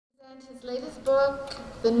His latest book,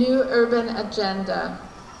 The New Urban Agenda,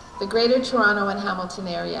 the Greater Toronto and Hamilton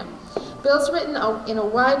Area. Bill's written in a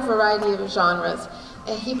wide variety of genres.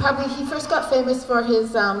 He first got famous for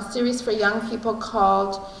his series for young people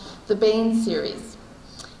called the Bain series.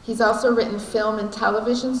 He's also written film and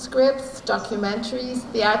television scripts, documentaries,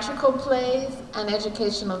 theatrical plays, and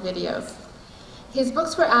educational videos. His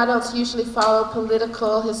books for adults usually follow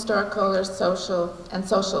political, historical, or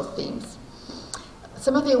social themes.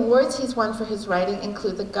 Some of the awards he's won for his writing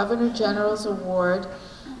include the Governor General's Award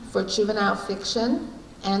for Juvenile Fiction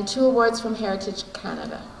and 2 awards from Heritage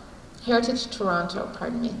Toronto,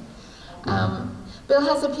 pardon me. Bill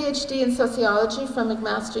has a PhD in sociology from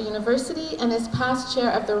McMaster University and is past chair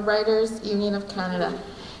of the Writers' Union of Canada.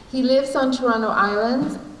 He lives on Toronto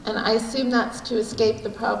Island, and I assume that's to escape the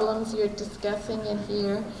problems you're discussing in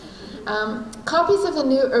here. Copies of the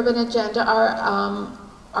New Urban Agenda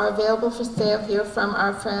are available for sale here from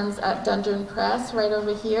our friends at Dundurn Press, right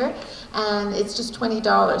over here, and it's just $20,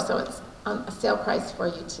 so it's a sale price for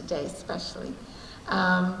you today, especially.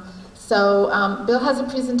 Bill has a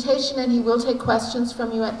presentation, and he will take questions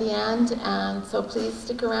from you at the end, and so please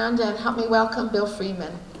stick around and help me welcome Bill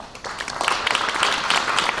Freeman.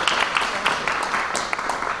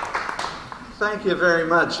 Thank you very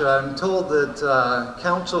much. I'm told that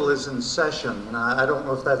council is in session. I don't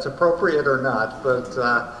know if that's appropriate or not, but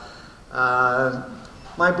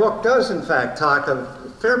my book does in fact talk a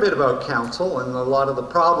fair bit about council and a lot of the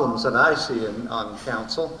problems that I see on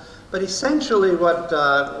council. But essentially what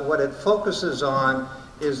it focuses on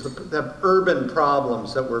is the urban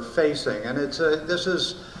problems that we're facing. And this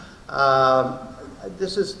is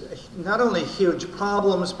not only huge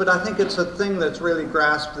problems, but I think it's a thing that's really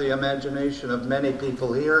grasped the imagination of many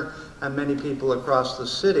people here and many people across the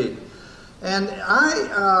city. And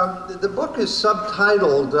the book is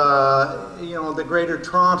subtitled, the Greater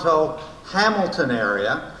Toronto Hamilton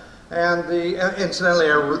Area. And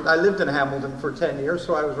incidentally, I lived in Hamilton for 10 years,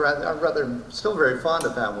 so I'm still very fond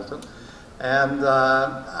of Hamilton. And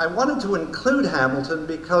I wanted to include Hamilton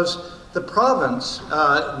because the province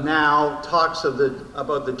now talks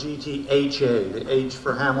about the GTHA, the H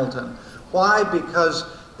for Hamilton. Why? Because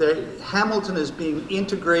Hamilton is being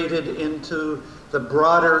integrated into the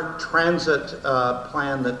broader transit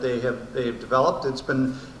plan that they've developed. It's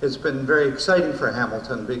been very exciting for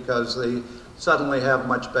Hamilton because they suddenly have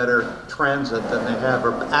much better transit than they have,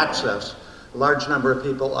 or access. A large number of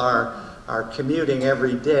people are commuting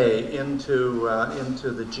every day into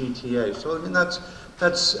the GTA. So I mean, that's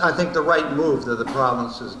I think the right move that the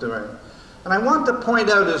province is doing. And I want to point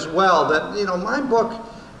out as well that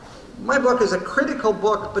my book is a critical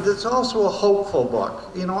book, but it's also a hopeful book.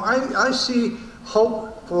 I see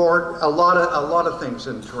hope for a lot of things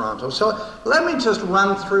in Toronto. So let me just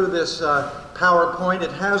run through this PowerPoint.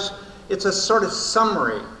 It's a sort of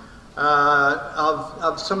summary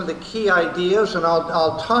of some of the key ideas, and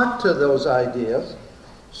I'll talk to those ideas.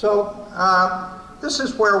 So this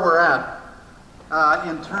is where we're at. I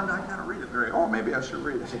gotta read it maybe I should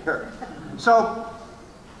read it here. So,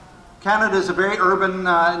 Canada is a very urban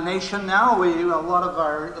nation now. A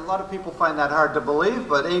lot of people find that hard to believe,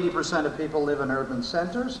 but 80% of people live in urban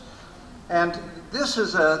centers. And this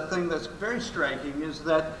is a thing that's very striking, is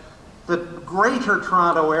that the Greater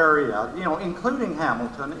Toronto Area, including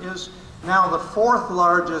Hamilton, is now the 4th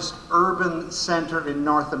largest urban center in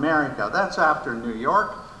North America. That's after New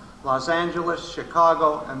York, Los Angeles,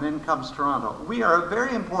 Chicago, and then comes Toronto. We are a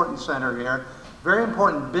very important center here, very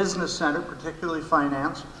important business center, particularly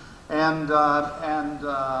finance, and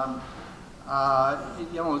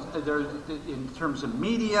in terms of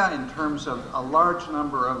media, in terms of a large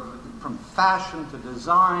number from fashion to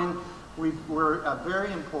design, we're a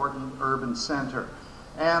very important urban center.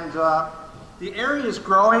 And the area is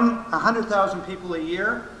growing, 100,000 people a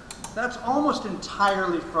year. That's almost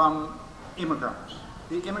entirely from immigrants.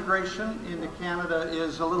 The immigration into Canada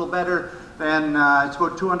is a little better than, it's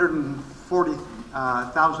about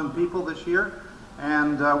 240,000 people this year,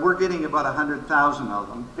 and we're getting about 100,000 of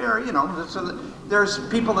them. So there's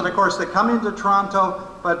people that, of course, that come into Toronto,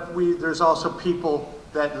 but there's also people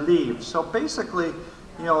that leave. So basically,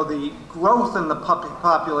 the growth in the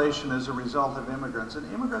population is a result of immigrants, and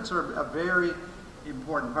immigrants are a very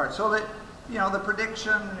important part. So that, the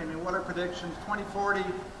prediction, what are predictions? 2040,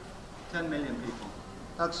 10 million people.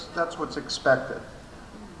 That's what's expected.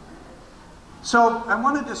 So I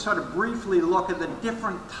wanted to sort of briefly look at the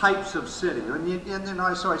different types of city.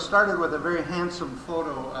 So I started with a very handsome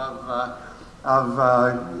photo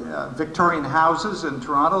of Victorian houses in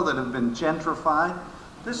Toronto that have been gentrified.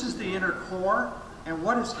 This is the inner core, and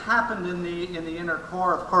what has happened in the inner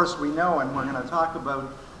core, of course, we know, and we're going to talk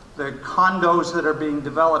about the condos that are being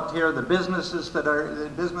developed here, the businesses that are,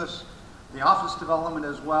 the office development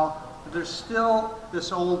as well. There's still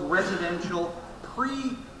this old residential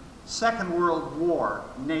pre-Second World War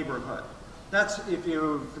neighborhood. That's,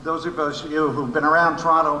 for those of you who've been around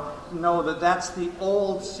Toronto, know that that's the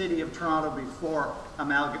old city of Toronto before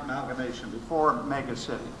amalgamation, before mega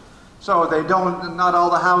city. So they don't, not all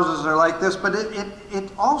the houses are like this, but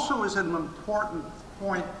it also is an important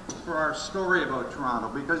point for our story about Toronto,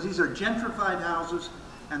 because these are gentrified houses,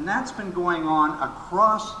 and that's been going on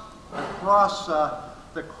across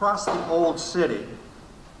the old city.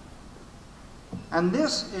 And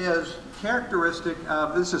this is characteristic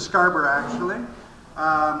of, this is Scarborough actually,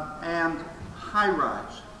 and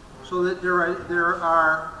high-rise. So that there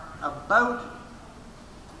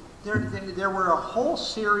were a whole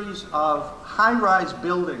series of high-rise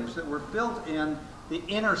buildings that were built in the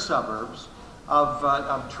inner suburbs of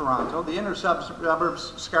Toronto. The inner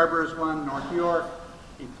suburbs, Scarborough is one, North York,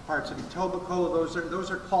 parts of Etobicoke,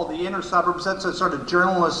 those are called the inner suburbs. That's a sort of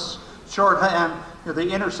journalist's shorthand. You know, the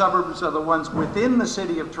inner suburbs are the ones within the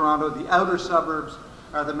city of Toronto. The outer suburbs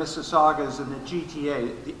are the Mississaugas and the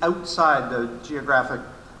GTA, the outside the geographic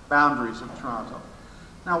boundaries of Toronto.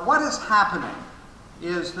 Now, what is happening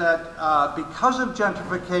is that because of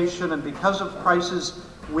gentrification and because of prices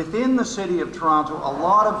within the city of Toronto, a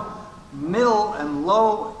lot of middle and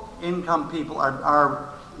low income people are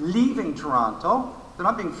leaving Toronto. They're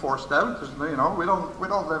not being forced out, because we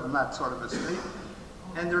don't live in that sort of a state,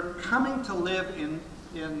 and they're coming to live in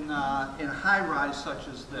high-rise such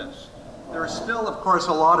as this. There are still, of course,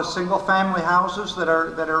 a lot of single-family houses that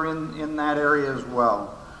are in that area as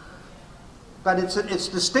well. But it's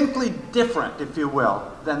distinctly different, if you will,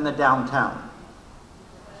 than the downtown.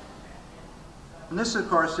 And this, of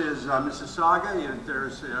course, is Mississauga.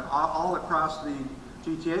 There's all across the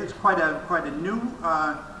GTA. It's quite a new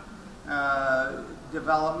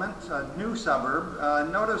development, a new suburb.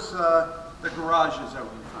 Notice the garages out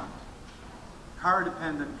in front.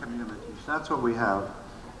 Car-dependent communities. That's what we have.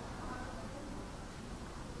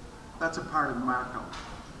 That's a part of Markham.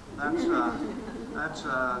 That's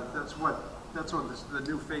what the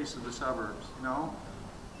new face of the suburbs. You know,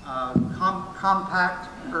 compact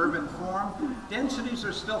urban form. Densities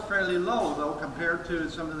are still fairly low, though, compared to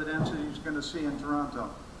some of the densities you're going to see in Toronto.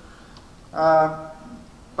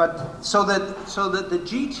 But so that the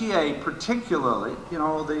GTA, particularly, you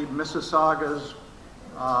know, the Mississaugas,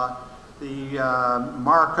 the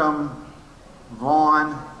Markham,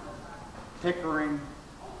 Vaughan, Pickering,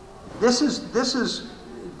 this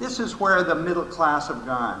is where the middle class have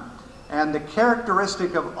gone. And the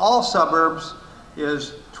characteristic of all suburbs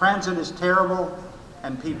is transit is terrible,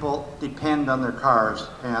 and people depend on their cars.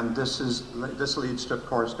 And this leads to, of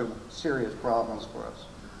course, to serious problems for us.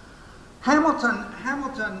 Hamilton,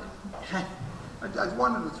 I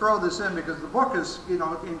wanted to throw this in because the book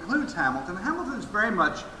includes Hamilton. Hamilton is very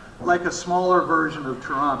much like a smaller version of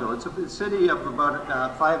Toronto. It's a city of about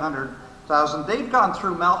 500,000. They've gone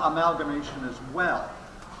through amalgamation as well.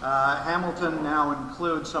 Hamilton now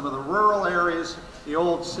includes some of the rural areas, the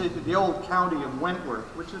old city, the old county of Wentworth,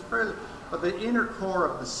 which is fairly, but the inner core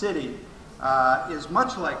of the city is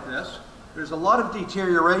much like this. There's a lot of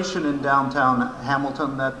deterioration in downtown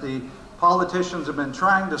Hamilton that the politicians have been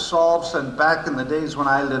trying to solve since back in the days when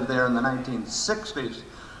I lived there in the 1960s,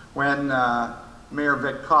 when Mayor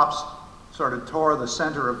Vic Copps sort of tore the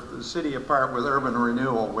center of the city apart with urban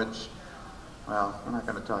renewal, which, well, we're not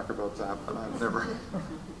going to talk about that, but I've never.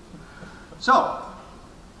 So,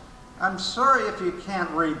 I'm sorry if you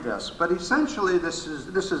can't read this, but essentially this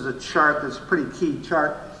is a chart, this pretty key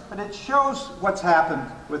chart, but it shows what's happened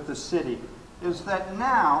with the city. Is that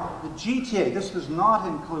now the GTA, this does not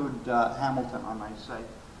include Hamilton, I might say.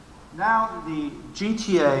 Now the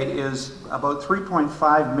GTA is about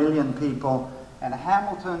 3.5 million people, and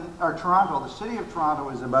Toronto, the city of Toronto,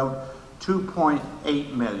 is about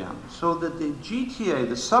 2.8 million. So that the GTA,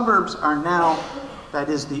 the suburbs are now, that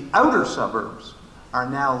is the outer suburbs, are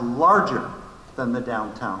now larger than the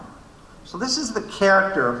downtown. So this is the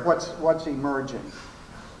character of what's emerging.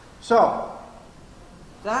 So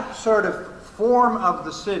that sort of form of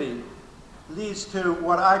the city leads to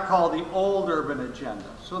what I call the old urban agenda.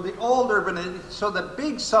 So the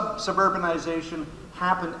big suburbanization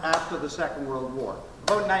happened after the Second World War.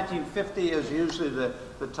 About 1950 is usually the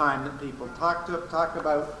time that people talk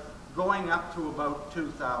about, going up to about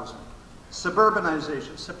 2000.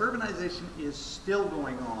 Suburbanization is still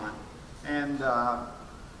going on. And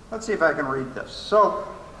let's see if I can read this. So,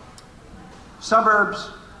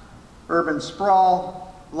 suburbs, urban sprawl,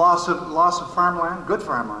 loss of farmland, good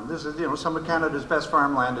farmland. This is, some of Canada's best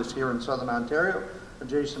farmland is here in southern Ontario.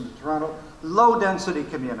 adjacent to Toronto, low-density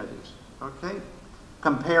communities, okay,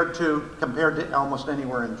 compared to almost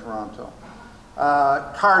anywhere in Toronto.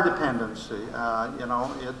 Car dependency, you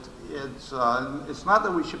know, it's not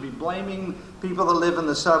that we should be blaming people that live in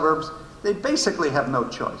the suburbs. They basically have no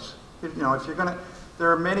choice. You know, if you're going to, there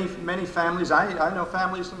are many families. I know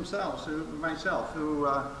families themselves, who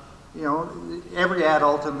you know, every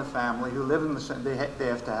adult in the family who live in the city, they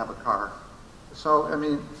have to have a car. So I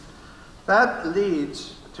mean, that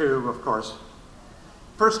leads to, of course,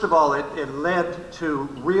 first of all, it led to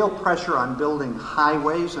real pressure on building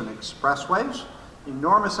highways and expressways.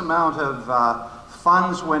 Enormous amount of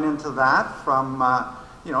funds went into that from,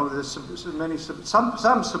 you know,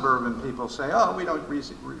 some suburban people say, oh, we don't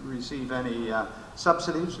receive any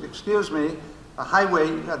subsidies. Excuse me, the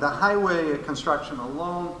highway construction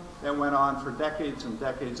alone that went on for decades and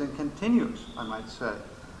decades and continues, I might say,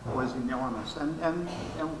 was enormous. And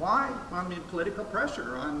why? I mean, political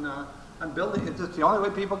pressure on building. It's just the only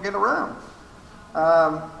way people get around.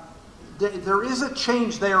 There is a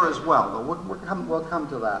change there as well. We'll come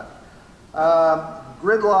to that.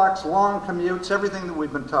 Gridlocks, long commutes, everything that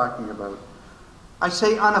we've been talking about. I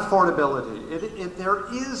say unaffordability. There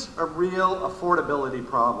is a real affordability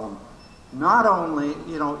problem. Not only,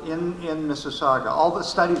 you know, in Mississauga. All the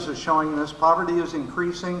studies are showing this. Poverty is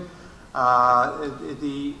increasing.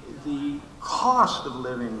 The cost of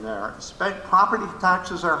living there, property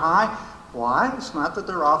taxes are high. Why? It's not that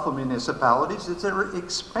they're awful municipalities. It's they're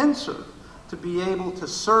expensive to be able to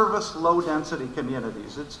service low-density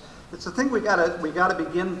communities. It's a thing we gotta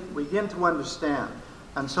begin to understand.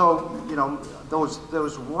 And so, you know,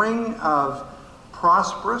 those ring of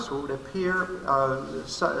prosperous, what would appear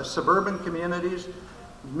suburban communities,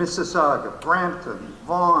 Mississauga, Brampton,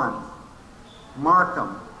 Vaughan,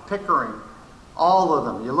 Markham, Pickering, all of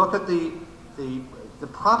them. You look at the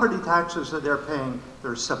property taxes that they're paying,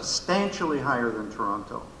 they're substantially higher than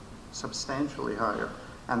Toronto, substantially higher.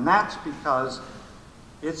 And that's because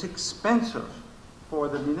it's expensive for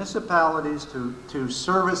the municipalities to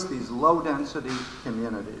service these low-density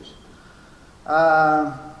communities.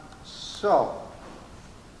 So,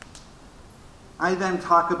 I then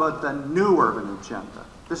talk about the new urban agenda.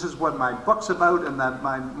 This is what my book's about, and that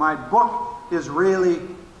my book is really,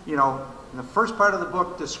 you know, the first part of the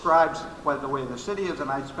book describes the way the city is, and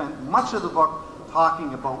I spent much of the book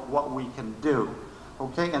talking about what we can do.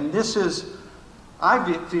 Okay, and this is,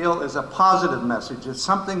 I feel, is a positive message. It's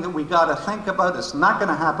something that we got to think about. It's not going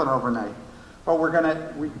to happen overnight, but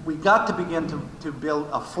we got to begin to build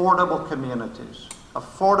affordable communities.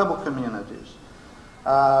 Affordable communities.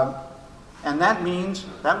 And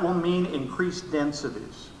that will mean increased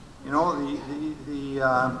densities. You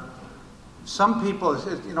know, some people,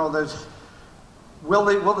 you know,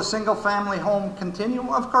 will the single family home continue?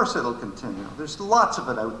 Well, of course it'll continue. There's lots of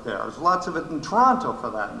it out there. There's lots of it in Toronto for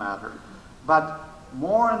that matter. But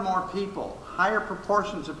more and more people, higher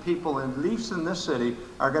proportions of people, at least in this city,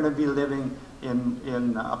 are going to be living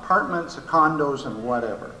in apartments, condos, and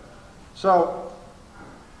whatever. So,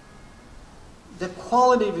 the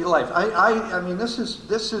quality of your life. I mean, this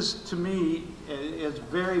is to me is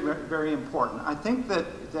very, very important. I think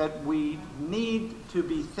that we need to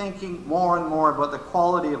be thinking more and more about the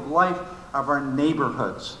quality of life of our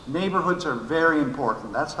neighborhoods. Neighborhoods are very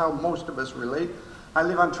important. That's how most of us relate. I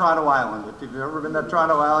live on Toronto Island. If you've ever been to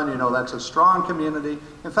Toronto Island, you know that's a strong community.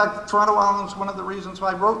 In fact, Toronto Island is one of the reasons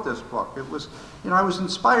why I wrote this book. It was, you know, I was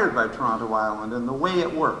inspired by Toronto Island and the way it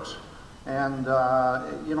works. And,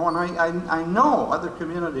 you know, and I know other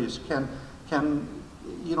communities can,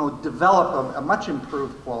 you know, develop a much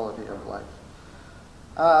improved quality of life.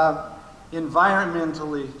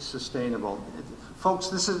 Environmentally sustainable. Folks,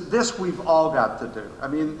 this we've all got to do. I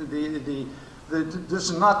mean, this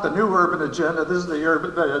is not the new urban agenda, this is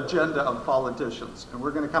the agenda of politicians. And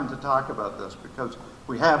we're going to come to talk about this because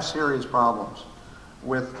we have serious problems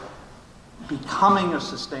with becoming a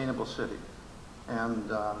sustainable city.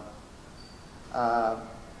 And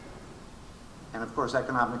of course,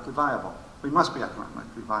 economically viable. We must be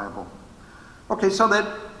economically viable. Okay, so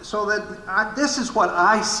that this is what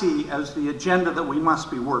I see as the agenda that we must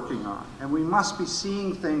be working on, and we must be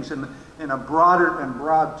seeing things in a broader and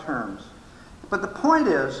broad terms. But the point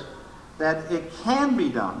is that it can be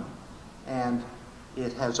done, and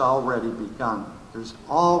it has already begun. There's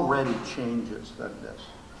already changes in this.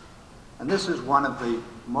 And this is one of the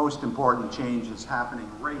most important changes happening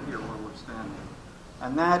right here where we're standing.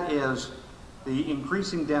 And that is the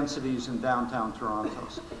increasing densities in downtown Toronto.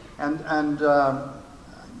 And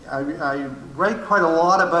I write quite a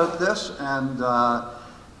lot about this, and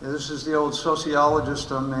This is the old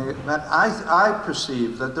sociologist on me, but I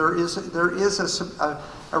perceive that there is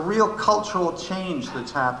a real cultural change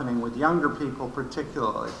that's happening with younger people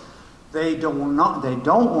particularly. They don't want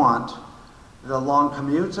the long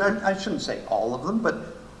commutes. I shouldn't say all of them,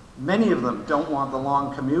 but many of them don't want the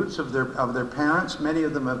long commutes of their parents. Many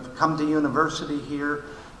of them have come to university here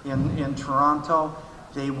in Toronto.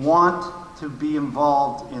 They want to be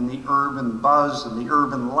involved in the urban buzz and the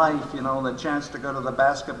urban life, you know, the chance to go to the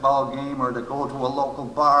basketball game or to go to a local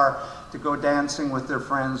bar, to go dancing with their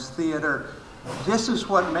friends, theater. This is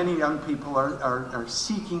what many young people are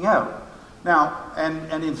seeking out. Now,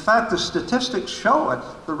 and in fact, the statistics show it.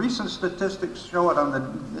 The recent statistics show it on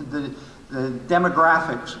the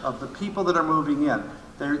demographics of the people that are moving in.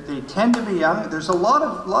 They tend to be young. There's a lot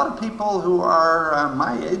of people who are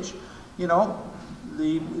my age, you know,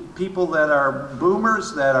 the people that are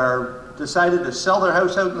boomers that are decided to sell their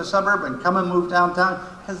house out in the suburb and come and move downtown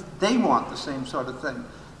because they want the same sort of thing.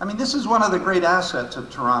 I mean, this is one of the great assets of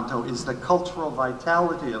Toronto, is the cultural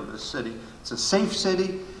vitality of this city. It's a safe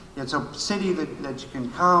city. It's a city that you can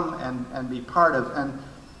come and be part of, and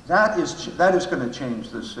that is going to change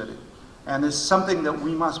this city. And it's something that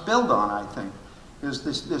we must build on, I think, is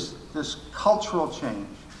this cultural change.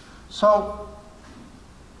 So,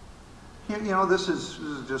 you know, this is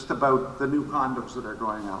just about the new condos that are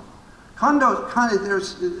going up. Condos,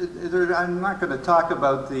 I'm not going to talk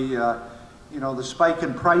about the, you know, the spike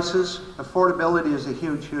in prices. Affordability is a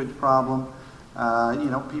huge, huge problem. You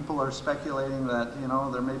know, people are speculating that, you know,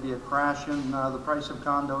 there may be a crash in the price of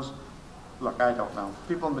condos. Look, I don't know.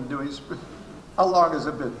 People have been doing, how long has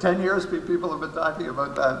it been? 10 years people have been talking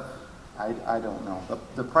about that? I don't know.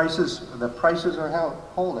 The prices are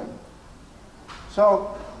holding.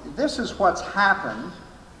 So this is what's happened.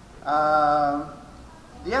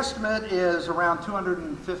 The estimate is around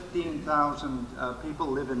 215,000 people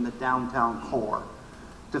live in the downtown core,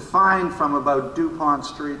 defined from about Dupont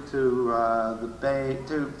Street to the Bay,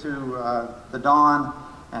 to the Dawn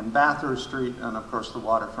and Bathurst Street, and of course the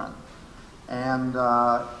waterfront. And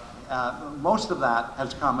most of that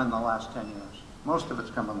has come in the last 10 years. Most of it's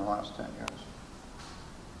come in the last 10 years.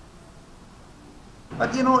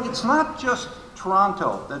 But you know, it's not just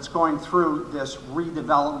Toronto that's going through this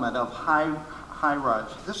redevelopment of high-rise.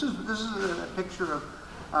 This is a picture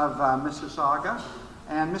of Mississauga.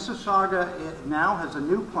 And Mississauga now has a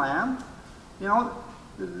new plan. You know,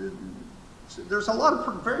 there's a lot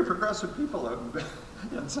of very progressive people out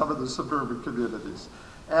in some of the suburban communities.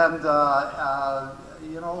 And,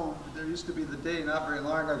 you know, there used to be the day not very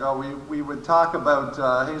long ago, we would talk about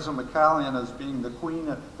Hazel McCallion as being the queen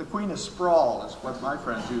of sprawl, is what my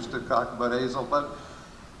friends used to talk about Hazel. But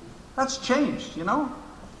that's changed, you know.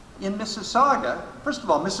 In Mississauga, first of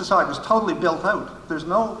all, Mississauga is totally built out. There's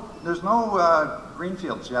no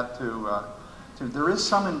greenfields yet there is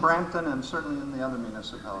some in Brampton and certainly in the other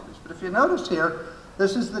municipalities. But if you notice here,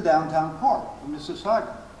 this is the downtown core of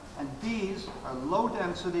Mississauga. And these are low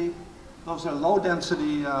density, those are low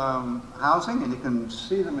density housing, and you can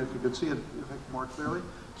see them if you could see it more clearly.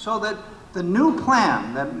 So that the new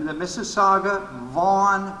plan that Mississauga,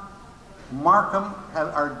 Vaughan, Markham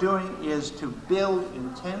are doing is to build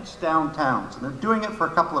intense downtowns. And they're doing it for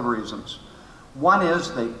a couple of reasons. One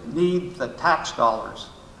is they need the tax dollars.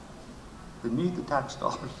 They need the tax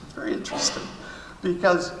dollars. It's very interesting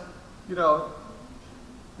because, you know,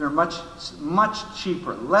 they're much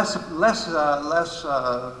cheaper,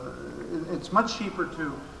 it's much cheaper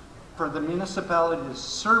for the municipality to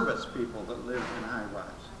service people that live in high-rise.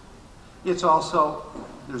 It's also,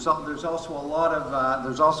 there's also a lot of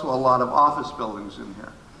office buildings in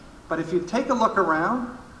here. But if you take a look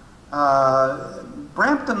around,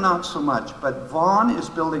 Brampton not so much, but Vaughan is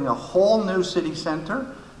building a whole new city center.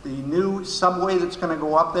 The new subway that's going to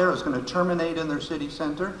go up there is going to terminate in their city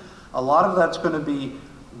center. A lot of that's going to be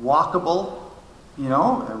walkable, you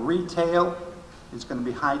know, retail. It's going to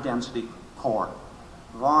be high density core.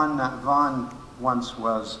 Vaughan once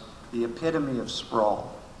was the epitome of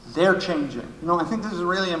sprawl. They're changing. You know, I think this is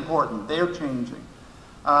really important. They're changing.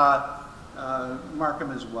 Markham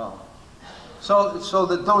as well. So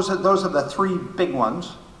that those are the three big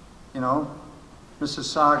ones. You know,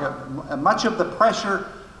 Mississauga. Much of the pressure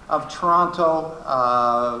of Toronto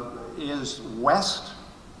is west,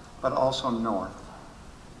 but also north.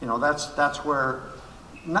 You know, that's where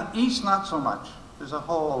east not so much. There's a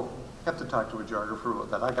whole. You have to talk to a geographer about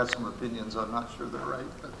that. I got some opinions. I'm not sure they're right,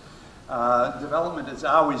 but development has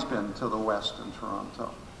always been to the west in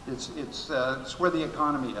Toronto. It's where the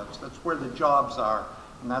economy is. That's where the jobs are,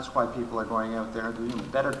 and that's why people are going out there and doing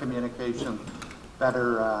better communication,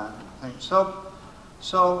 better things.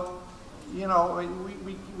 So you know,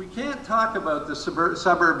 we can't talk about the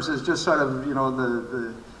suburbs as just sort of, you know,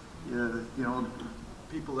 you know,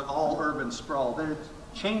 people, all urban sprawl. There's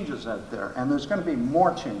changes out there, and there's going to be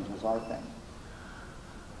more changes, I think.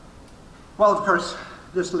 Well, of course,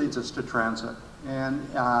 this leads us to transit, and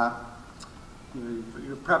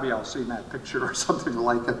you've probably all seen that picture or something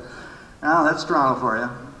like it. Now, that's Toronto for you.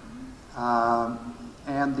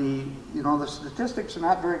 And you know, the statistics are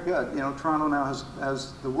not very good. You know, Toronto now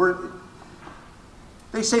has the worst.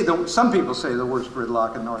 They say some people say the worst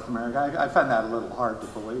gridlock in North America. I find that a little hard to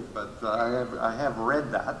believe, but I have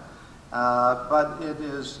read that. But it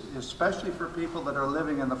is, especially for people that are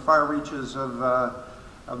living in the far reaches of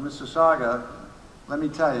Mississauga. Let me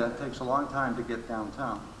tell you, it takes a long time to get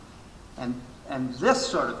downtown, and this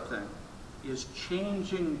sort of thing is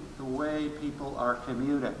changing the way people are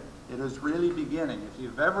commuting. It is really beginning. If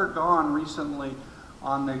you've ever gone recently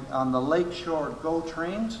on the Lakeshore GO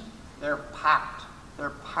trains, they're packed.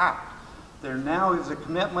 They're packed. There now is a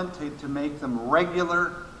commitment to make them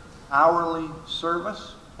regular, hourly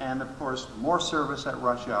service, and of course, more service at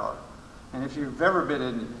rush hour. And if you've ever been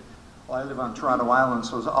in, well, I live on Toronto Island,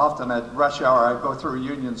 so often at rush hour I go through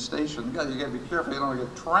Union Station. You got to be careful you don't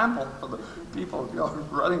get trampled for the people, you know,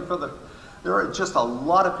 running for the. There are just a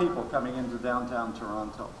lot of people coming into downtown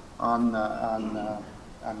Toronto on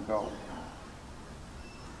GO.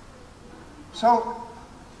 So,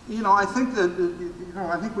 you know, I think that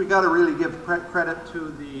I think we got to really give credit to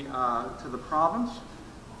the province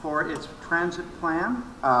for its transit plan.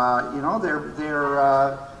 You know, they're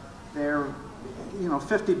you know,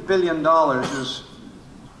 $50 billion is,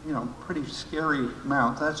 you know, pretty scary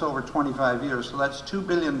amount. That's over 25 years, so that's $2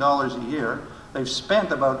 billion a year. They've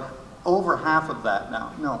spent about over half of that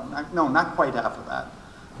now. No, not quite half of that,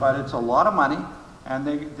 but it's a lot of money, and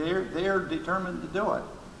they're determined to do it.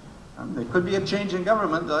 There could be a change in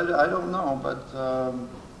government, I don't know, but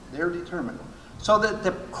they're determined. So that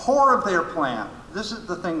the core of their plan, this is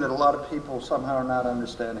the thing that a lot of people somehow are not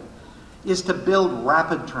understanding, is to build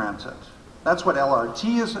rapid transit. That's what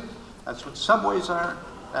LRT is, that's what subways are,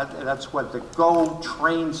 that's what the GO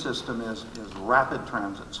train system is rapid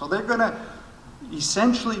transit. So they're going to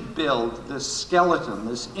essentially build this skeleton,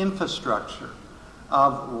 this infrastructure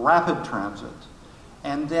of rapid transit.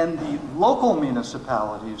 And then the local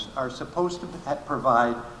municipalities are supposed to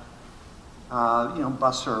provide, you know,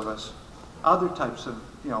 bus service, other types of,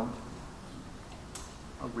 you know,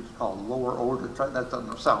 what we call lower order, that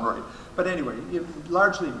doesn't sound right. But anyway,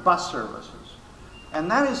 largely bus services.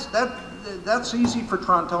 And that's easy for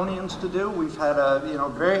Torontonians to do. We've had a, you know,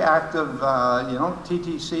 very active, you know,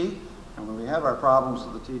 TTC, and we have our problems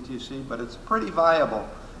with the TTC, but it's pretty viable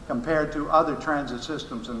compared to other transit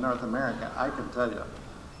systems in North America, I can tell you.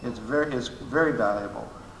 It's very valuable.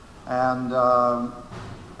 And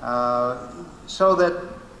so that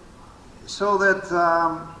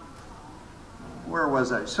where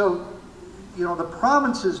was I? So, you know, the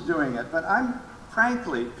province is doing it, but I'm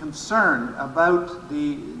frankly concerned about the,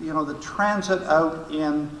 you know, the transit out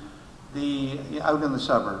in the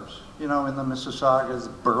suburbs, you know, in the Mississaugas,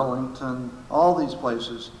 Burlington, all these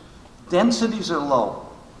places. Densities are low.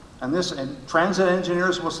 And transit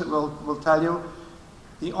engineers will tell you,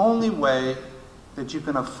 the only way that you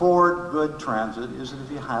can afford good transit is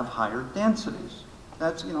if you have higher densities.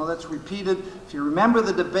 That's, you know, that's repeated. If you remember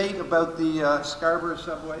the debate about the Scarborough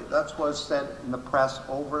subway, that was said in the press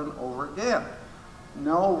over and over again.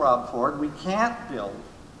 No, Rob Ford, we can't build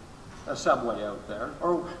a subway out there.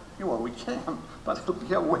 Or, you know, we can, but it'll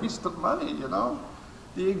be a waste of money, you know.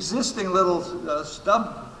 The existing little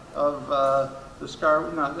stub of the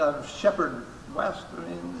Shepherd West, I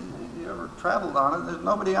mean, you ever traveled on it, there's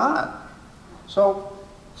nobody on it. So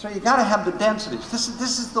you got to have the densities. This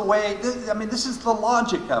is the way, this is the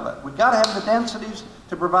logic of it. We got to have the densities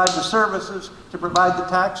to provide the services, to provide the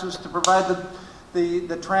taxes, to provide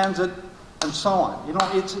the transit, and so on. You know,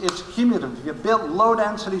 it's cumulative. If you build low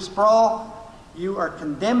density sprawl, you are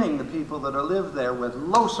condemning the people that live there with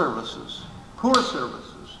low services, poor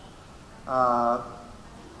services,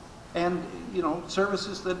 and, you know,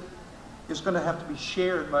 services that is going to have to be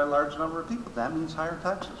shared by a large number of people. That means higher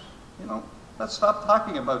taxes. You know, let's stop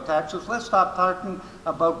talking about taxes. Let's stop talking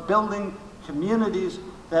about building communities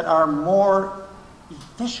that are more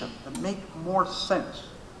efficient, that make more sense.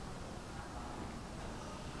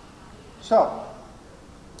 So,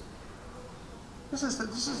 this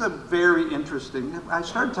is a very interesting, I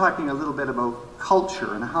started talking a little bit about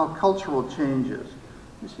culture and how cultural changes.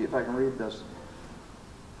 Let me see if I can read this.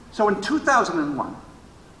 So in 2001,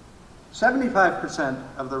 75%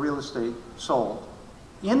 of the real estate sold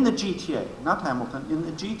in the GTA, not Hamilton, in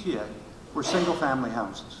the GTA, were single-family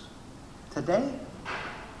houses. Today,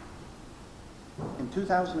 in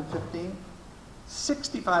 2015,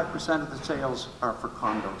 65% of the sales are for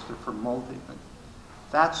condos. They're for multi.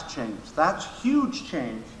 That's changed. That's huge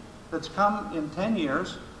change that's come in 10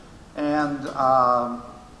 years. And I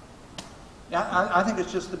think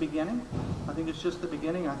it's just the beginning. I think it's just the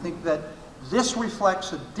beginning. I think that this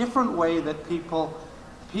reflects a different way that people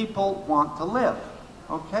want to live.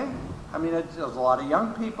 Okay? I mean, there's a lot of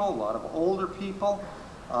young people, a lot of older people.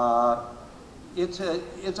 Is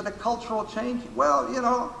it a cultural change? Well, you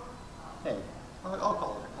know, hey, I'll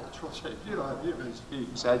call it a cultural change. You don't have to be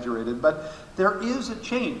exaggerated, but there is a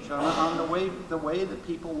change on the way that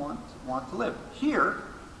people want to live. Here,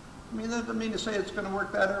 I mean, that doesn't mean to say it's going to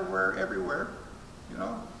work better everywhere, you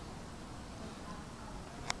know.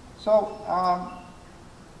 So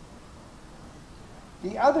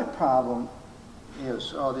the other problem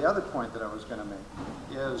is, the other point that I was going to make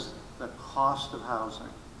is the cost of housing.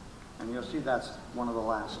 And you'll see that's one of the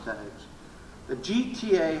last tags. The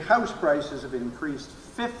GTA house prices have increased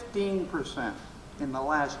 15% in the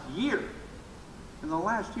last year. In the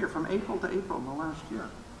last year, from April to April in the last year.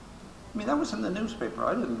 I mean, that was in the newspaper.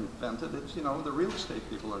 I didn't invent it. It's, you know, the real estate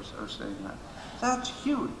people are saying that. That's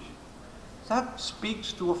huge. That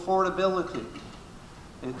speaks to affordability.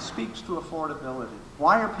 It speaks to affordability.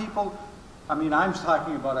 Why are people, I mean, I'm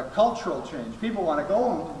talking about a cultural change. People want to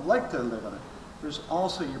go and like to live in it. There's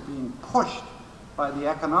also, you're being pushed by the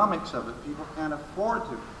economics of it. People can't afford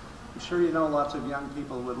to. I'm sure you know lots of young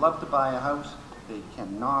people who would love to buy a house. They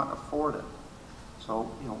cannot afford it.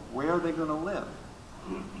 So, you know, where are they going to live?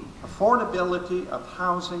 Affordability of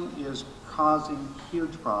housing is causing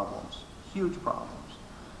huge problems. Huge problems.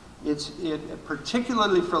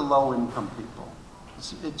 Particularly for low-income people.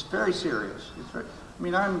 It's very serious. I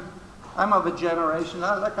mean, I'm of a generation.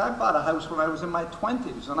 I bought a house when I was in my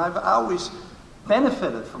 20s, and I've always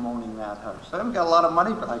benefited from owning that house. I haven't got a lot of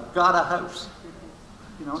money, but I got a house.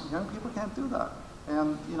 You know, young people can't do that.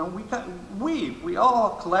 And, you know, we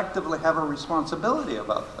all collectively have a responsibility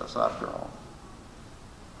about this, after all.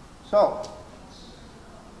 So,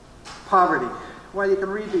 poverty. Well, you can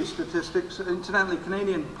read these statistics. Incidentally,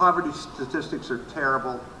 Canadian poverty statistics are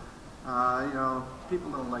terrible. You know, people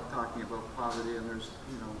don't like talking about poverty, and there's,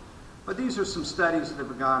 you know, but these are some studies that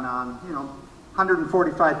have gone on. You know,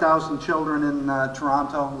 145,000 children in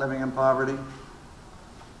Toronto living in poverty.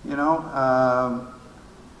 You know,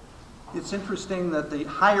 it's interesting that the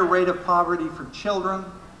higher rate of poverty for children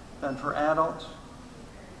than for adults.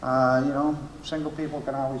 You know, single people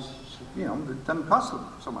can always, you know, it doesn't cost them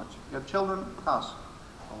so much. You have children, it costs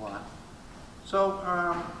a lot. So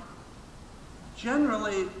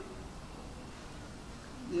generally,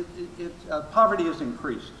 poverty has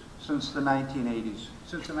increased since the 1980s.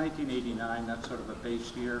 Since the 1989, that's sort of a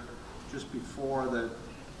base year, just before the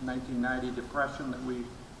 1990 depression that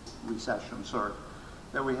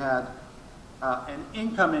we had. And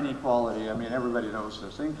income inequality, I mean, everybody knows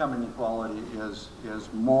this. Income inequality is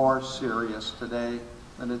more serious today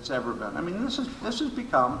than it's ever been. I mean, this has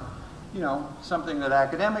become, you know, something that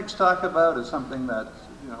academics talk about, is something that,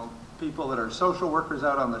 you know, people that are social workers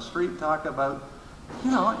out on the street talk about.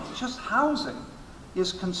 You know, just housing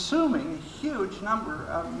is consuming a huge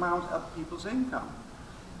amount of people's income.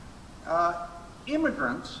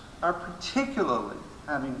 Immigrants are particularly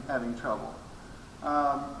having trouble.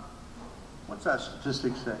 What's that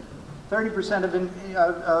statistic say? 30%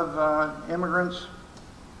 of immigrants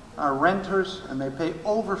are renters, and they pay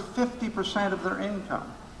over 50% of their income.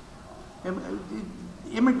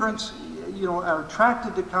 Immigrants, you know, are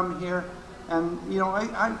attracted to come here, and, you know,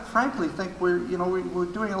 I frankly think we're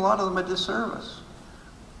doing a lot of them a disservice.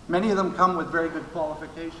 Many of them come with very good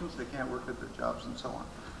qualifications. They can't work at their jobs and so on,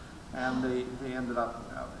 and they ended up.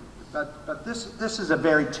 But this is a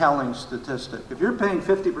very telling statistic. If you're paying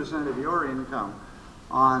 50% of your income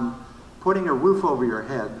on putting a roof over your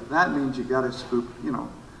head, that means you got to scoop. You know,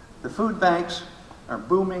 the food banks are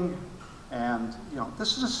booming, and, you know,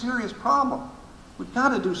 this is a serious problem. We've got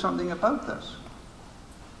to do something about this.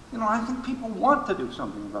 You know, I think people want to do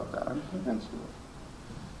something about that. I'm convinced of it.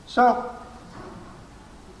 So,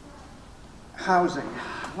 housing.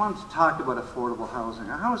 I want to talk about affordable housing.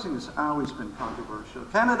 Housing has always been controversial.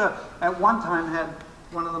 Canada, at one time, had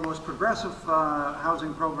one of the most progressive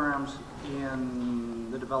housing programs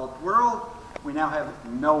in the developed world. We now have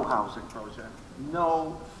no housing project.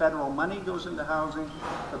 No federal money goes into housing.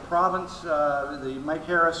 The province, the Mike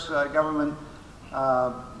Harris government,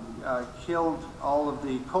 killed all of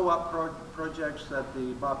the co-op projects that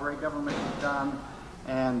the Bob Rae government had done,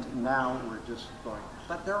 and now we're just going.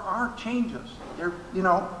 But there are changes. You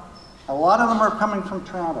know, a lot of them are coming from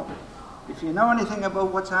Toronto. If you know anything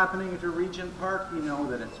about what's happening at the Regent Park, you know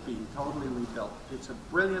that it's being totally rebuilt. It's a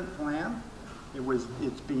brilliant plan.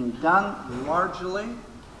 It's being done largely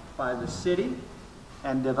by the city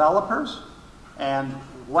and developers. And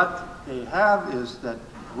what they have is that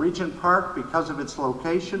Regent Park, because of its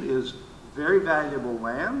location, is very valuable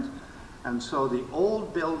land. And so the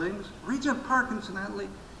old buildings, Regent Park, incidentally,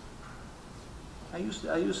 I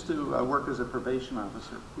used to work as a probation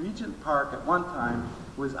officer. Regent Park at one time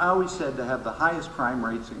was always said to have the highest crime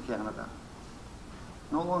rates in Canada.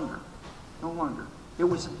 No longer. No longer. It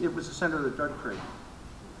was the center of the drug trade.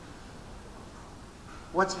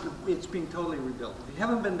 It's being totally rebuilt. If you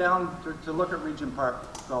haven't been down to look at Regent Park,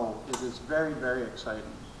 go. It is very, very exciting.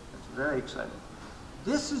 It's very exciting.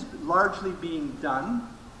 This is largely being done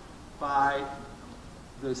by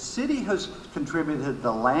the city has contributed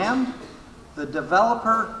the land, the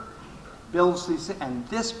developer builds these, and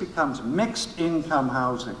this becomes mixed income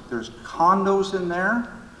housing. There's condos in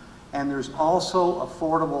there, and there's also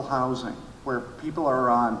affordable housing where people are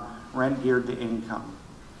on rent geared to income.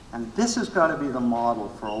 And this has got to be the model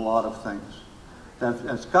for a lot of things.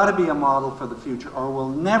 It's got to be a model for the future, or we'll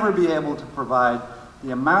never be able to provide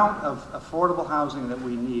the amount of affordable housing that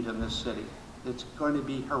we need in this city. It's going to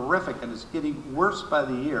be horrific, and it's getting worse by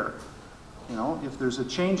the year. You know, if there's a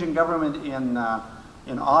change in government in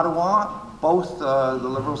Ottawa, both the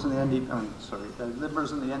Liberals and the NDP, the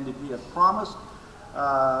Liberals and the NDP have promised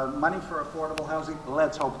money for affordable housing.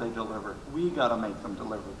 Let's hope they deliver. We got to make them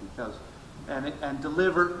deliver, because and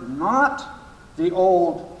deliver not the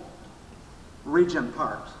old Regent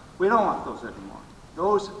Parks. We don't want those anymore.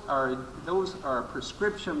 Those are a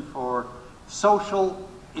prescription for social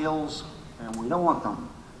ills, and we don't want them.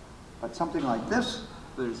 But something like this,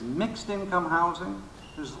 there's mixed income housing.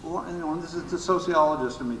 There's, you know, this is the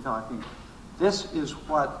sociologist in me talking. This is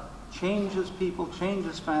what changes people,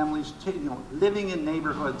 changes families. You know, living in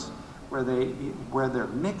neighborhoods where they're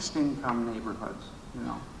mixed income neighborhoods. You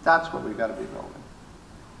know, that's what we've got to be building.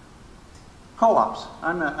 Co-ops.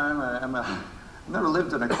 I've never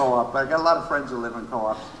lived in a co-op, but I got a lot of friends who live in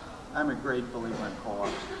co-ops. I'm a great believer in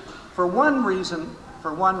co-ops. For one reason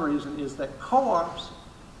is that co-ops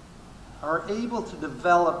are able to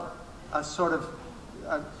develop a sort of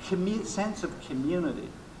sense of community.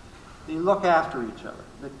 They look after each other.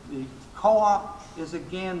 The co-op is,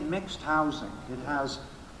 again, mixed housing. It has,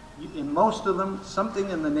 in most of them, something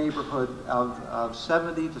in the neighborhood of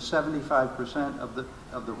 70 to 75%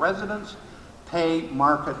 of the residents pay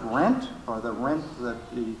market rent, or the rent that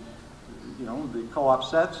the co-op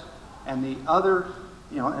sets, and the other,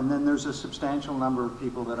 and then there's a substantial number of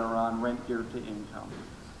people that are on rent geared to income.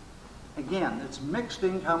 Again, it's mixed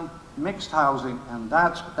income, mixed housing, and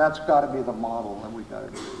that's got to be the model that we got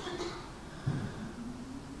to use.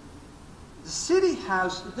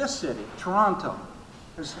 This city, Toronto,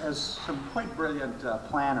 has some quite brilliant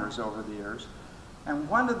planners over the years. And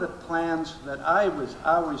one of the plans that I was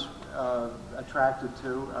always attracted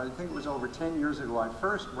to, I think it was over 10 years ago, I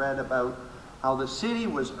first read about how the city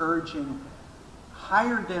was urging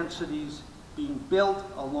higher densities being built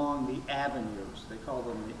along the avenues. They call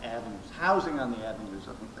them the avenues. Housing on the avenues,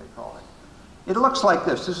 I think they call it. It looks like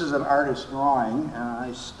this. This is an artist's drawing, and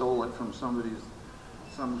I stole it from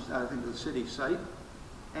I think the city site.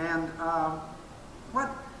 And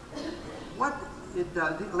what it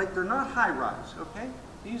does, like, they're not high-rise, okay?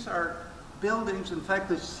 These are buildings. In fact,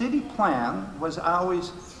 the city plan was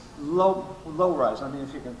always low-rise. I mean,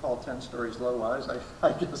 if you can call 10 stories low-rise,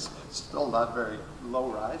 I guess still not very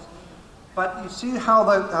low-rise. But you see how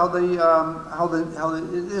it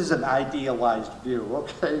is an idealized view,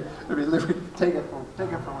 okay? I mean, take it for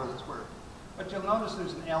what it's worth. But you'll notice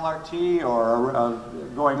there's an LRT or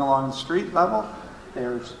going along the street level.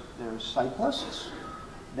 There's cyclists.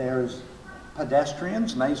 There's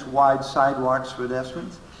pedestrians, nice wide sidewalks for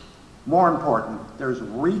pedestrians. More important, there's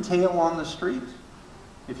retail on the street.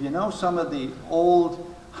 If you know some of the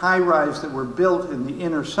old high-rise that were built in the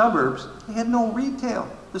inner suburbs, they had no retail.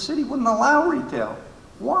 The city wouldn't allow retail.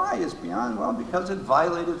 Why is beyond, well, because it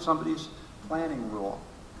violated somebody's planning rule.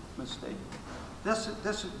 Mistake. This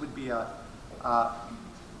would be a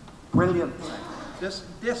brilliant thing. This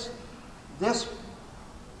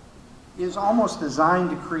is almost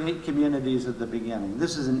designed to create communities at the beginning.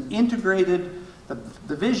 This is an integrated,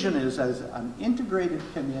 the vision is as an integrated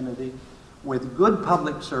community with good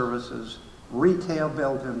public services, retail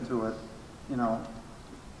built into it,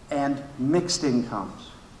 and mixed incomes.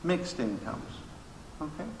 Mixed incomes.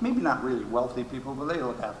 Okay? Maybe not really wealthy people, but they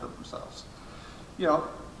look after themselves.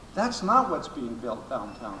 That's not what's being built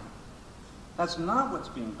downtown. That's not what's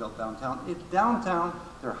being built downtown. Downtown,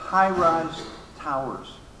 they're high-rise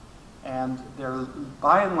towers. And they're,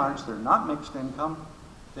 by and large, they're not mixed income.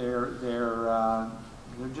 They're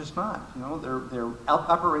just not. You know, they're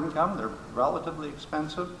upper income. They're relatively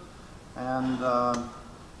expensive, and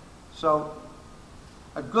so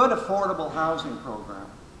a good affordable housing program.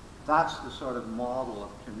 That's the sort of model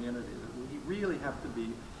of community that we really have to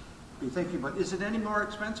be thinking about. Is it any more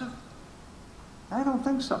expensive? I don't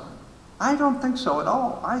think so. I don't think so at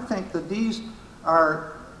all. I think that these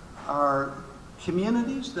are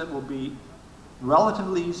communities that will be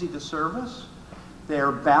relatively easy to service.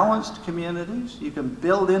 They're balanced communities. You can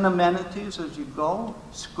build in amenities as you go,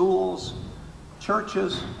 schools,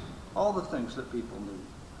 churches, all the things that people need,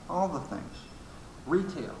 all the things.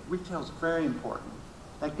 Retail. Retail is very important.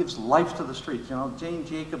 That gives life to the streets. You know, Jane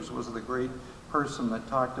Jacobs was the great person that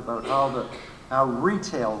talked about how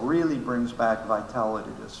retail really brings back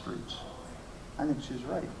vitality to streets. I think she's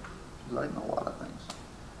right. She's right in a lot of things.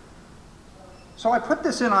 So I put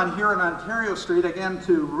this in on here in Ontario Street, again,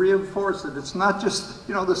 to reinforce that it's not just,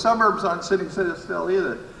 you know, the suburbs aren't sitting still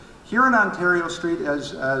either. Here in Ontario Street,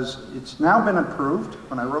 as it's now been approved,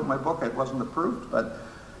 when I wrote my book it wasn't approved, but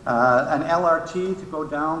an LRT to go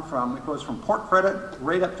down from, it goes from Port Credit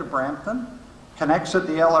right up to Brampton, connects at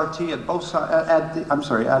the LRT at both sides, at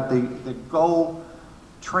the GO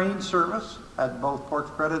train service at both Port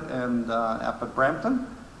Credit and up at Brampton,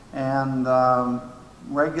 and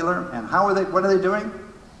regular. And what are they doing?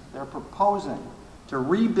 They're proposing to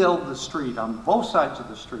rebuild the street on both sides of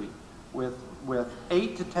the street with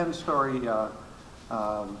 8 to 10 story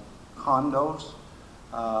condos,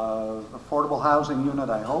 affordable housing unit,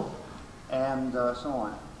 I hope, and so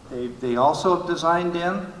on. They also have designed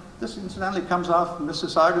in, this incidentally comes off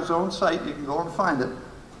Mississauga's own site, you can go and find it.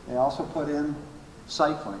 They also put in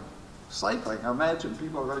cycling. Cycling, imagine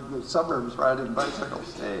people going to the suburbs riding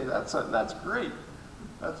bicycles. Hey, that's great.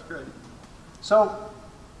 That's great. So,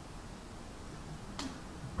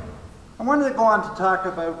 I wanted to go on to talk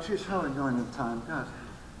about, geez, how are we going in time? God.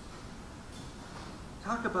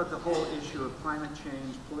 Talk about the whole issue of climate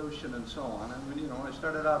change, pollution, and so on. I mean, you know, I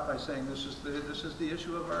started off by saying this is the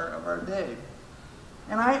issue of our day.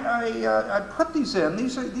 And I put these in.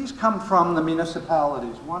 These come from the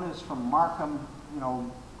municipalities. One is from Markham. You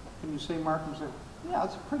know, can you say Markham's? Yeah,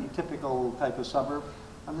 it's a pretty typical type of suburb.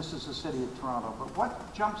 And this is the city of Toronto. But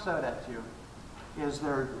what jumps out at you is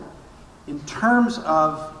there, in terms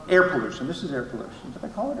of air pollution. This is air pollution. Did I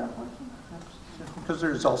call it air pollution? Because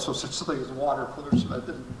there's also such a thing as water pollution. I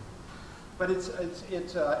didn't. But it's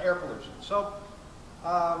air pollution. So,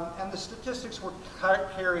 and the statistics were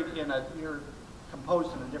carried you're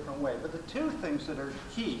composed in a different way. But the two things that are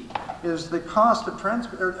key is the cost of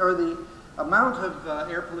transport, or the amount of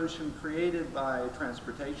air pollution created by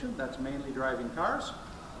transportation. That's mainly driving cars.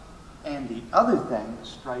 And the other thing that's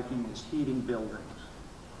striking is heating buildings.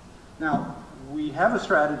 Now, we have a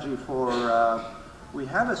strategy for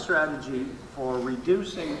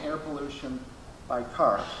reducing air pollution by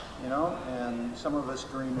cars, you know, and some of us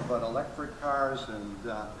dream about electric cars, and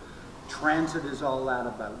transit is all that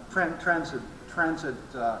about. Transit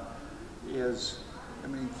is, I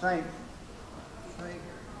mean, thank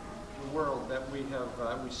the world that we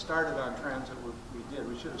started on transit. We did.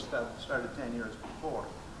 We should have started 10 years before.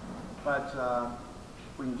 But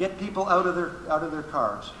we can get people out of their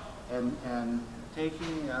cars, and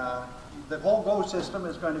taking the whole GO system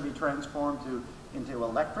is going to be transformed into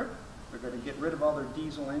electric. We're going to get rid of all their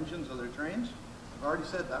diesel engines of their trains. I've already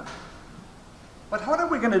said that. But what are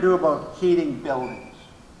we going to do about heating buildings?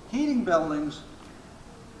 Heating buildings,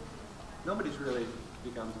 nobody's really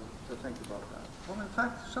begun to think about that. Well, in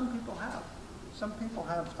fact, some people have. Some people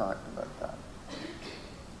have talked about that.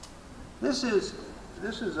 This is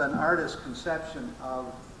an artist's conception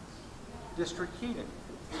of district heating.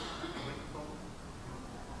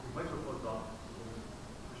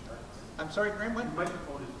 I'm sorry, Graham, what?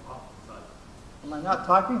 Microphone is off the side. Am I not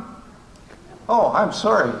talking? Oh, I'm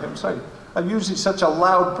sorry. I'm sorry. I'm usually such a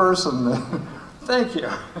loud person. Thank you.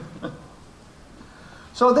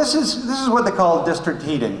 So this is what they call district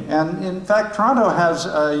heating. And in fact, Toronto has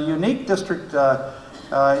a unique district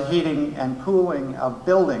heating and cooling of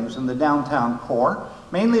buildings in the downtown core,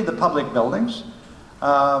 mainly the public buildings.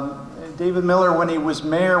 David Miller, when he was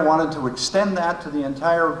mayor, wanted to extend that to the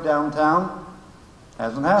entire downtown.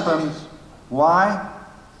 Hasn't happened. Why?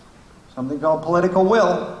 Something called political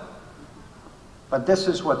will. But this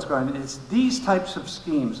is what's going on. It's these types of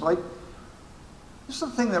schemes. Like, this is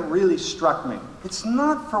the thing that really struck me. It's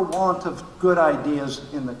not for want of good ideas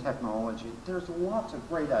in the technology. There's lots of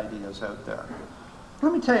great ideas out there.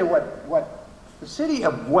 Let me tell you what the city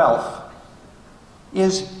of Guelph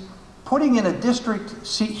is putting in a district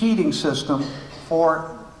heating system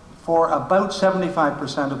for for about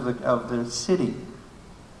 75% of the city.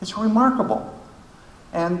 It's remarkable.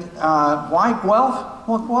 And why Guelph?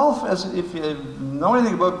 Well, Guelph, if you know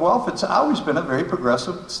anything about Guelph, it's always been a very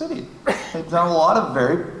progressive city. They've done a lot of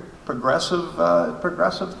very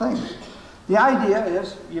progressive things. The idea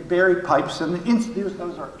is you bury pipes, and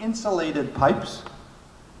those are insulated pipes,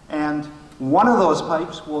 and one of those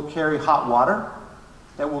pipes will carry hot water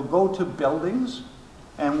that will go to buildings,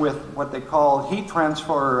 and with what they call heat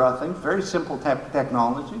transfer things, very simple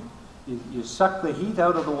technology. You suck the heat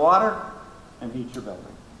out of the water and heat your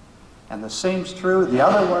building. And the same's true. The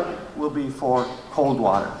other one will be for cold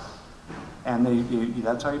water. And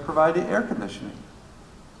that's how you provide air conditioning.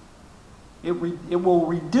 It will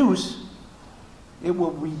reduce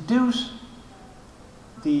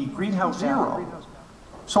the greenhouse zero.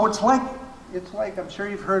 So it's like, I'm sure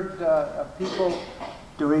you've heard of people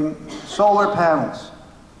doing solar panels.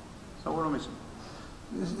 So what am I saying?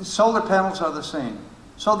 Solar panels are the same.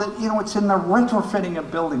 So that, it's in the retrofitting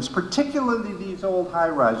of buildings, particularly these old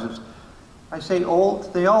high-rises. I say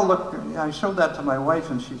old, they all look, I showed that to my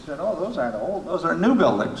wife and she said, oh, those aren't old, those are new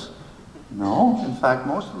buildings. No, in fact,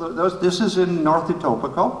 most of those, this is in North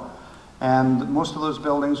Etobicoke, and most of those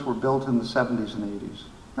buildings were built in the 70s and 80s.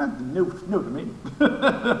 Not new to me.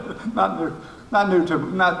 They're not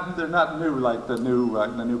new like the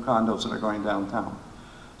new condos that are going downtown.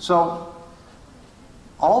 So,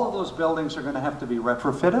 all of those buildings are going to have to be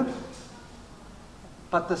retrofitted,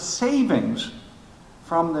 but the savings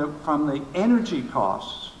from the energy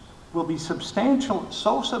costs will be substantial,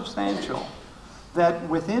 so substantial that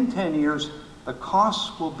within 10 years the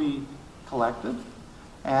costs will be collected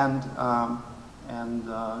and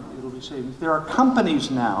it'll be savings. There are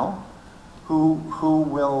companies now who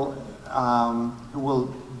will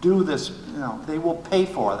do this. They will pay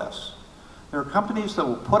for this. There are companies that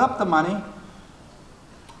will put up the money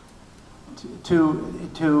to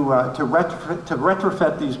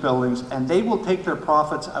retrofit these buildings, and they will take their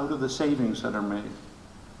profits out of the savings that are made.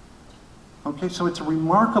 Okay, so it's a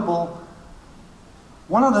remarkable.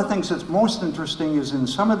 One of the things that's most interesting is in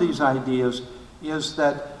some of these ideas is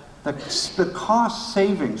that the cost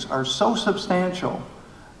savings are so substantial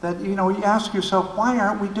that you ask yourself, why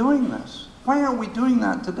aren't we doing this? Why aren't we doing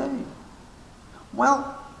that today?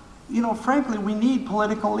 Well, frankly, we need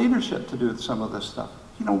political leadership to do some of this stuff.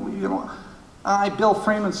 Bill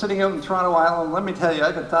Freeman sitting out in Toronto Island, let me tell you,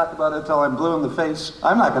 I could talk about it till I'm blue in the face.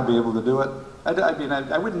 I'm not going to be able to do it.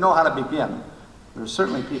 I wouldn't know how to begin. There's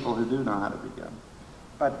certainly people who do know how to begin.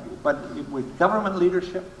 But with government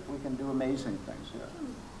leadership, we can do amazing things here.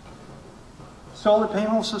 Solar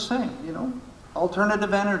panels the same,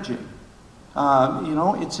 alternative energy.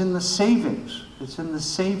 It's in the savings. It's in the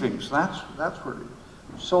savings. That's where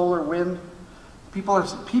solar, wind.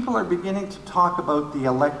 People are beginning to talk about the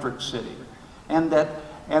electric city, and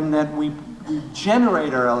that we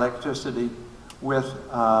generate our electricity with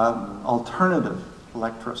alternative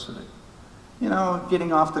electricity.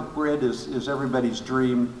 Getting off the grid is everybody's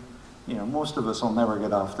dream. Most of us will never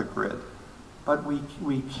get off the grid, but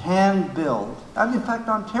we can build. And in fact,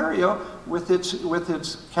 Ontario, with its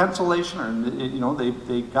cancellation, or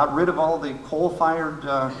they got rid of all the coal-fired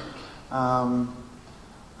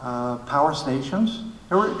power stations.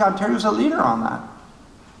 Ontario's a leader on that.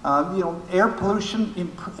 Air pollution,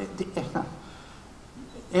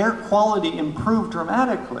 air quality improved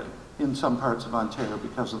dramatically in some parts of Ontario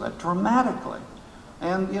because of that, dramatically.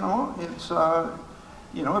 And it'd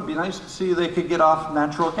be nice to see they could get off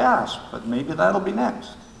natural gas, but maybe that'll be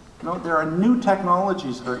next. There are new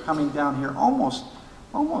technologies that are coming down here almost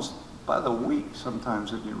by the week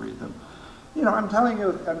sometimes if you read them. I'm telling you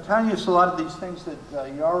a lot of these things that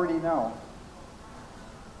you already know.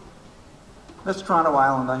 That's Toronto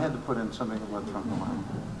Island. I had to put in something about Toronto Island.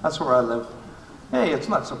 That's where I live. Hey, it's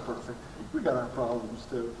not so perfect. We got our problems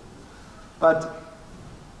too. But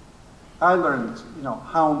I learned,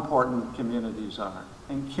 how important communities are.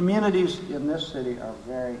 And communities in this city are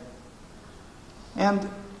very. And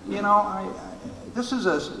this is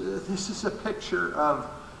a picture of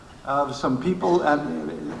some people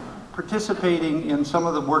participating in some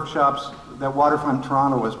of the workshops that Waterfront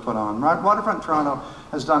Toronto has put on. Waterfront Toronto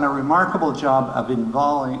has done a remarkable job of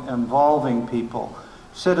involving people,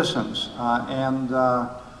 citizens, and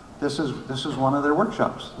this is one of their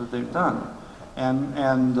workshops that they've done. And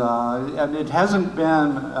it hasn't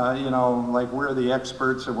been, like we're the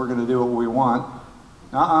experts and we're going to do what we want.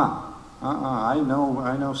 I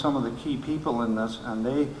know some of the key people in this, and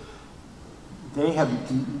they have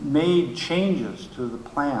made changes to the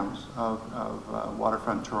plans of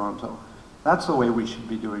Waterfront Toronto. That's the way we should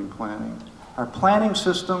be doing planning. Our planning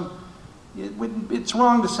system it's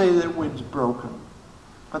wrong to say that WYD's broken,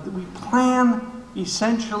 but that we plan,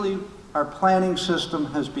 essentially, our planning system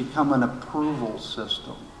has become an approval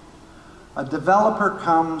system. A developer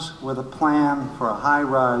comes with a plan for a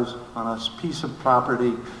high-rise on a piece of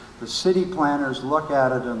property. The city planners look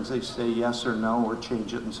at it and they say yes or no or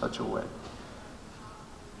change it in such a way.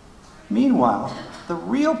 Meanwhile, the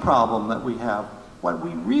real problem that we have, what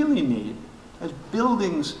we really need, is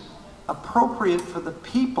buildings appropriate for the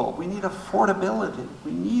people. We need affordability.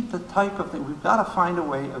 We need the type of thing. We've got to find a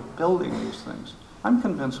way of building these things. I'm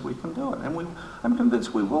convinced we can do it, and I'm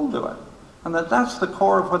convinced we will do it. And that's the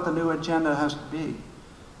core of what the new agenda has to be,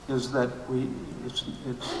 is that we're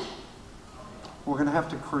going to have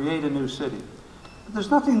to create a new city. But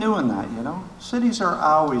there's nothing new in that, you know. Cities are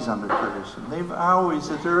always under creation.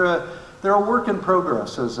 They're a work in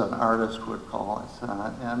progress, as an artist would call it,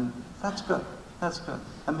 and that's good. That's good.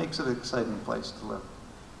 That makes it an exciting place to live.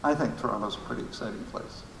 I think Toronto's a pretty exciting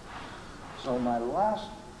place. So my last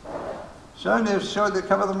showing the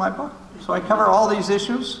cover of my book. So I cover all these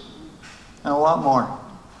issues and a lot more,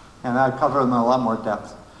 and I cover them in a lot more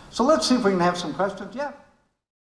depth. So let's see if we can have some questions. Yeah.